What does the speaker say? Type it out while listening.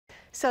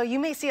So you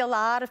may see a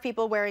lot of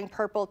people wearing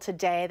purple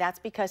today. That's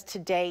because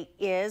today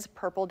is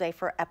Purple Day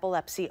for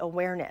Epilepsy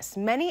Awareness.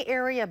 Many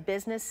area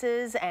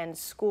businesses and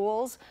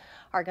schools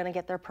are going to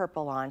get their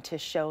purple on to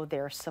show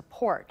their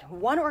support.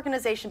 One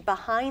organization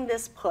behind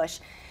this push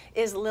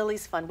is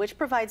Lily's Fund, which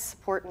provides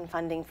support and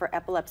funding for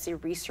epilepsy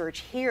research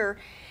here.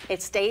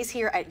 It stays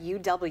here at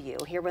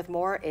UW. Here with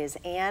more is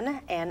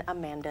Anne and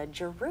Amanda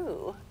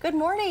Giroux. Good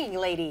morning,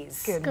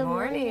 ladies. Good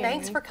morning.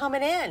 Thanks for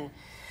coming in.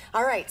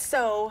 All right,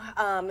 so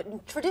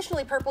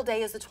traditionally Purple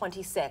Day is the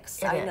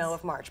 26th, I know,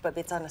 of March, but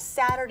it's on a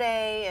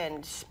Saturday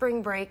and...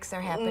 Spring breaks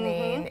are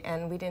happening,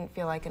 and we didn't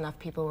feel like enough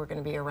people were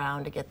going to be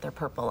around to get their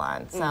purple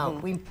on, so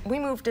we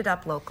moved it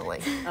up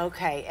locally.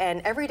 Okay,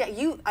 and every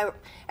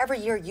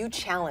year you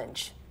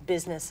challenge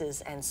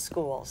businesses and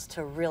schools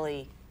to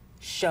really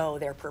show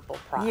their purple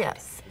pride.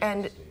 Yes,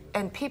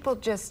 and people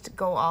just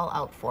go all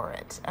out for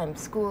it.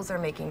 Schools are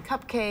making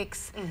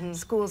cupcakes,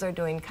 schools are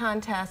doing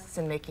contests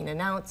and making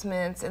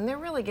announcements, and they're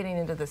really getting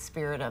into the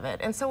spirit of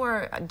it. And so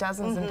are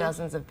dozens and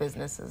dozens of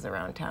businesses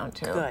around town,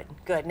 too. Good,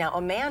 good. Now,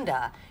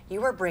 Amanda,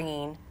 you are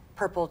bringing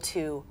purple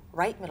to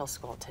Wright Middle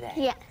School today.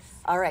 Yes.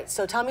 All right,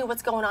 so tell me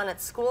what's going on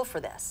at school for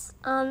this.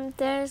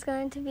 There's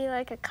going to be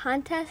like a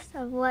contest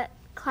of what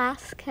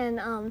class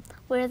can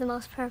wear the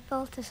most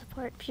purple to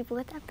support people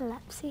with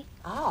epilepsy.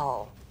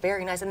 Oh,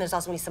 very nice. And there's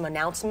also going to be some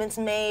announcements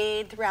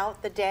made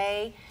throughout the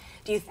day.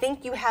 Do you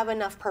think you have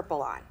enough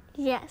purple on?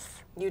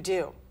 Yes. You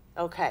do?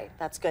 Okay,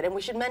 that's good. And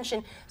we should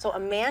mention, so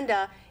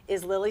Amanda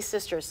is Lily's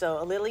sister.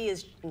 So Lily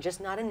is just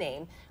not a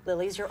name.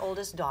 Lily's your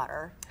oldest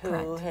daughter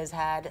who has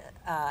had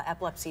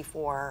epilepsy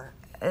for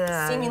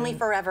seemingly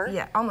forever.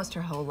 Yeah, almost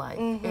her whole life,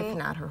 if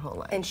not her whole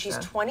life. And she's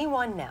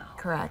 21 now.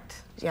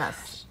 Correct,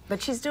 yes.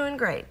 But she's doing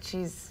great.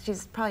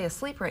 She's probably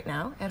asleep right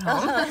now at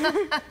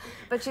home,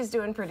 but she's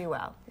doing pretty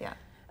well, yeah.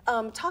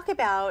 Talk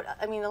about,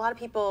 I mean, a lot of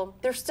people,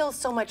 there's still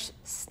so much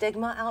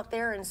stigma out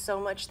there and so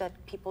much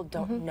that people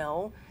don't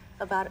know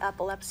about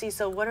epilepsy.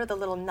 So what are the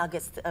little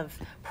nuggets of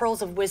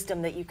pearls of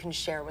wisdom that you can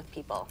share with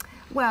people?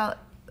 Well,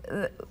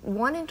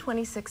 1 in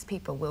 26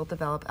 people will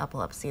develop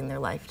epilepsy in their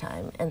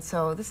lifetime, and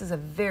so this is a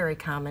very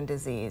common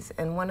disease.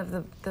 And one of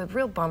the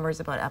real bummers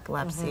about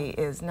epilepsy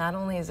is not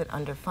only is it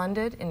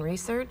underfunded in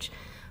research,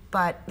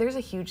 but there's a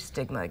huge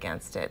stigma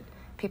against it.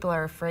 People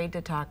are afraid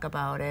to talk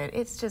about it.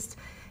 It's just,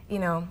 you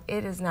know,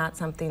 it is not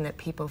something that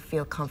people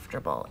feel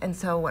comfortable. And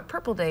so what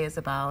Purple Day is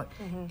about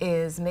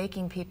is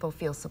making people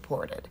feel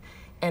supported.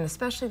 And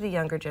especially the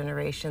younger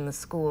generation, the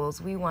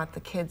schools, we want the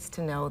kids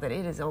to know that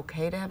it is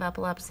okay to have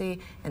epilepsy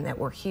and that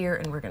we're here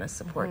and we're going to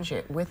support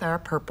you with our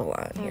purple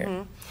on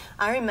here.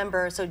 I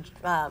remember, so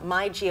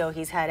my Gio,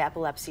 he's had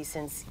epilepsy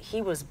since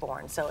he was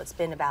born, so it's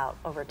been about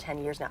over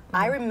 10 years now.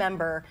 I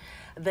remember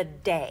the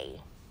day,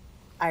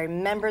 I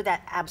remember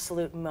that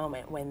absolute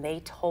moment when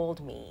they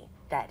told me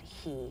that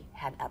he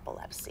had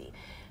epilepsy.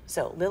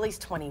 So Lily's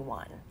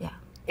 21. Yeah.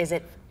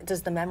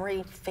 Does the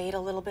memory fade a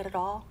little bit at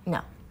all?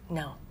 No.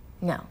 No.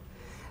 No.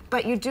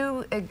 But you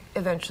do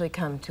eventually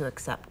come to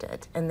accept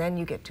it, and then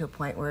you get to a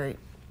point where,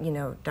 you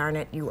know, darn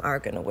it, you are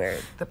going to wear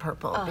the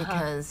purple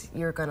because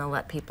you're going to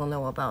let people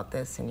know about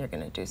this and you're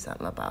going to do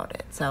something about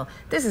it. So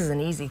this is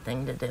an easy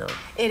thing to do.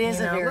 It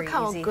is a very easy thing. Look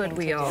how good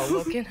we all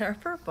look in our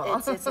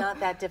purple. It's not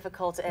that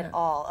difficult at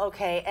all.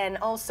 Okay, and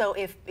also,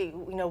 if you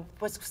know,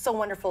 what's so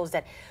wonderful is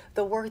that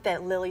the work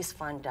that Lily's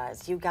Fund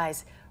does, you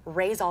guys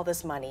raise all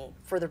this money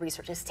for the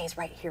research. It stays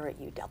right here at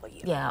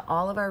UW. Yeah,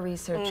 all of our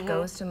research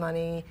goes to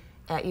money.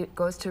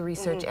 Goes to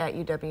research at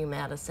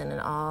UW-Madison,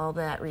 and all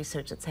that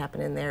research that's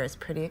happening there is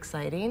pretty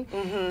exciting.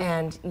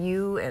 And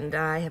you and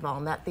I have all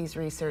met these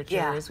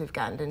researchers. We've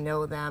gotten to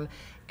know them,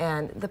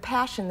 and the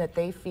passion that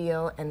they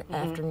feel, and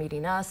after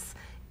meeting us,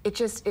 it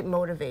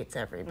motivates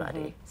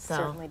everybody. So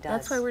certainly does.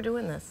 That's why we're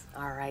doing this.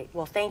 All right.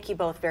 Well, thank you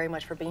both very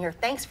much for being here.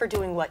 Thanks for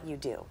doing what you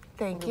do.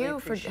 Thank you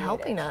for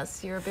helping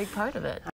us. You're a big part of it.